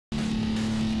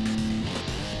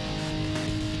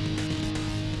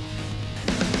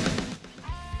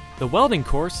The welding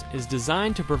course is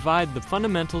designed to provide the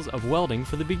fundamentals of welding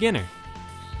for the beginner.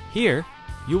 Here,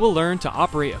 you will learn to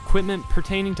operate equipment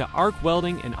pertaining to arc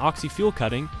welding and oxy-fuel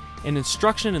cutting, and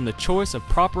instruction in the choice of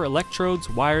proper electrodes,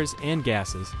 wires, and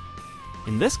gases.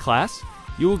 In this class,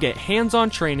 you will get hands-on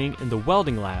training in the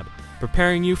welding lab,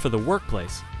 preparing you for the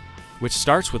workplace, which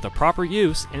starts with the proper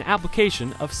use and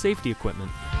application of safety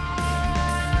equipment.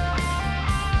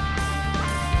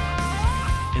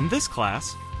 In this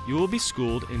class, you will be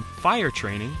schooled in fire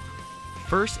training,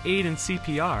 first aid and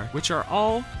CPR, which are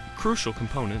all crucial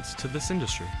components to this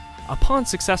industry. Upon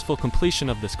successful completion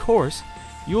of this course,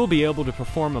 you will be able to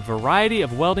perform a variety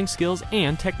of welding skills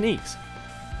and techniques.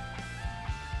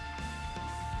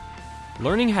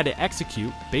 Learning how to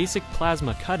execute basic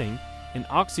plasma cutting and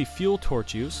oxy-fuel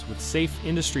torch use with safe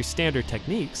industry standard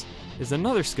techniques is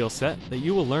another skill set that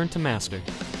you will learn to master.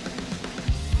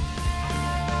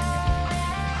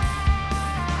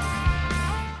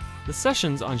 The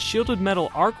sessions on shielded metal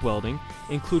arc welding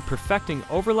include perfecting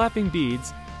overlapping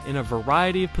beads in a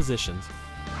variety of positions.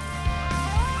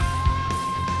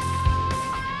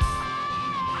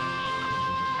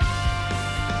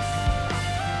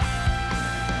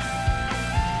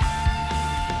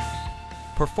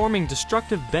 Performing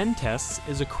destructive bend tests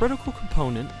is a critical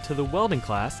component to the welding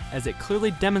class, as it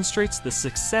clearly demonstrates the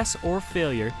success or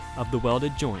failure of the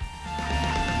welded joint.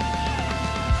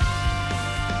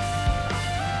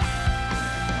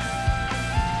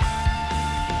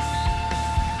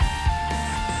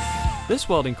 This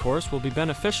welding course will be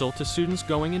beneficial to students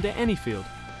going into any field,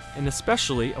 and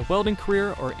especially a welding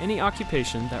career or any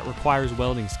occupation that requires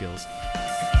welding skills.